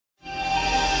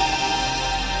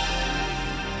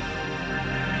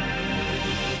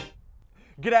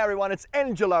G'day everyone, it's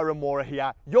Engelo Rumora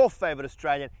here, your favorite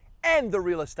Australian and the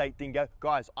real estate dingo.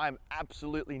 Guys, I'm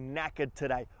absolutely knackered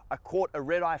today. I caught a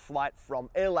red-eye flight from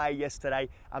LA yesterday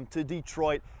to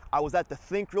Detroit. I was at the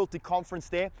Think Realty conference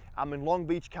there. I'm in Long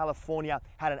Beach, California.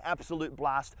 Had an absolute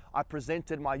blast. I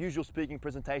presented my usual speaking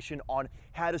presentation on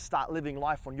how to start living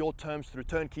life on your terms through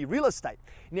turnkey real estate.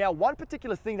 Now, one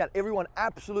particular thing that everyone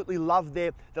absolutely loved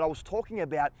there that I was talking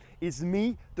about is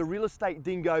me, the real estate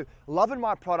dingo, loving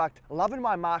my product, loving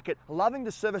my market, loving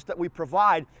the service that we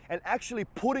provide, and actually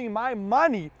putting my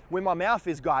money where my mouth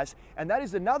is, guys. And that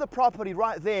is another property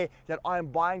right there that I am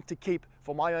buying to keep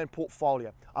for my own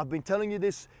portfolio. I've been telling you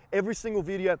this every single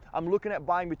video. I'm looking at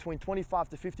buying between 25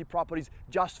 to 50 properties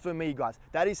just for me, guys.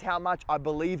 That is how much I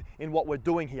believe in what we're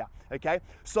doing here, okay?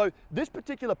 So this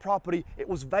particular property, it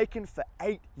was vacant for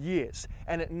 8 years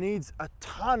and it needs a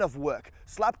ton of work.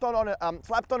 Slapped on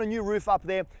a new roof up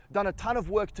there, done a ton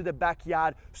of work to the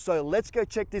backyard. So let's go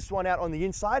check this one out on the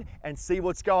inside and see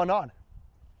what's going on.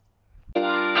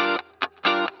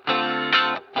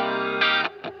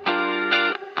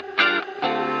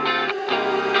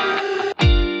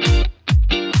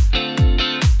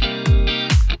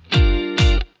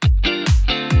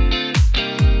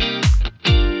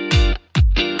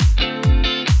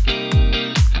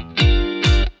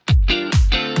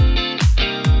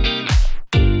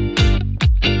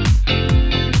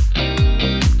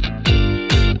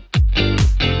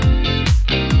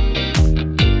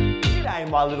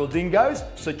 My little dingoes.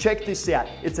 So check this out.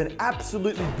 It's an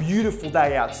absolutely beautiful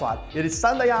day outside. It is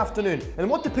Sunday afternoon. And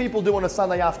what do people do on a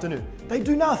Sunday afternoon? They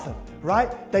do nothing,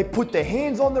 right? They put their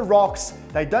hands on the rocks,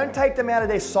 they don't take them out of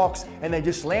their socks, and they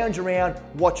just lounge around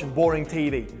watching boring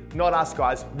TV. Not us,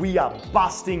 guys. We are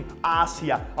busting ass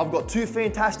here. I've got two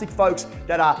fantastic folks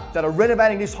that are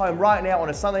renovating this home right now on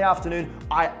a Sunday afternoon.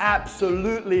 I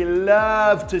absolutely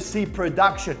love to see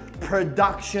production.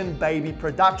 Production, baby,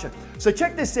 production. So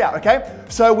check this out, okay?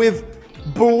 So we've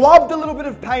blobbed a little bit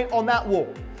of paint on that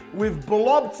wall. We've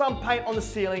blobbed some paint on the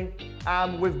ceiling.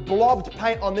 We've blobbed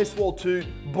paint on this wall too.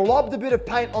 Blobbed a bit of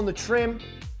paint on the trim.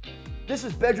 This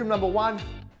is bedroom number 1.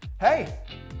 Hey,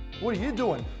 what are you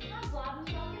doing?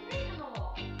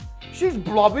 She's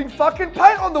blobbing fucking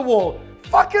paint on the wall.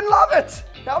 Fucking love it.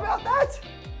 How about that?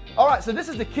 All right, so this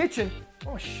is the kitchen.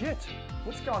 Oh shit,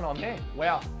 what's going on there?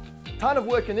 Wow, ton of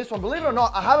work in this one. Believe it or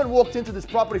not, I haven't walked into this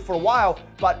property for a while,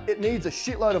 but it needs a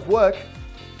shitload of work.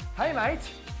 Hey mate,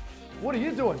 what are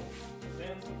you doing?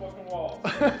 Sanding some fucking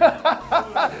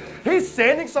walls. He's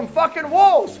sanding some fucking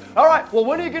walls. All right, well,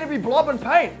 when are you gonna be blobbing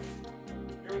paint?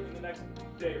 Here within the next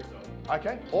day or so.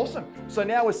 Okay, awesome. So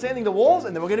now we're sanding the walls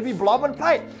and then we're gonna be blobbing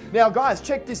paint. Now guys,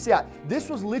 check this out. This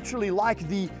was literally like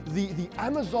the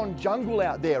Amazon jungle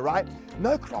out there, right?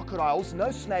 No crocodiles,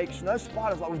 no snakes, no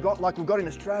spiders like we've got in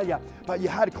Australia, but you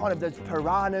had kind of those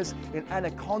piranhas and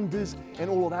anacondas and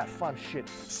all of that fun shit.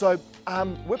 So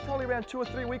we're probably around 2 or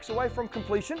 3 weeks away from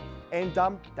completion, and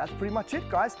that's pretty much it,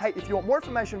 guys. Hey, if you want more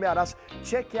information about us,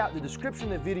 check out the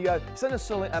description of the video, send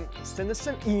us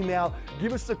an email,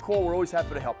 give us a call, we're always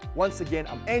happy to help. Once again,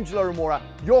 I'm Engelo Rumora,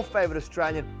 your favorite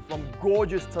Australian from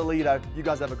gorgeous Toledo. You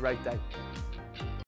guys have a great day.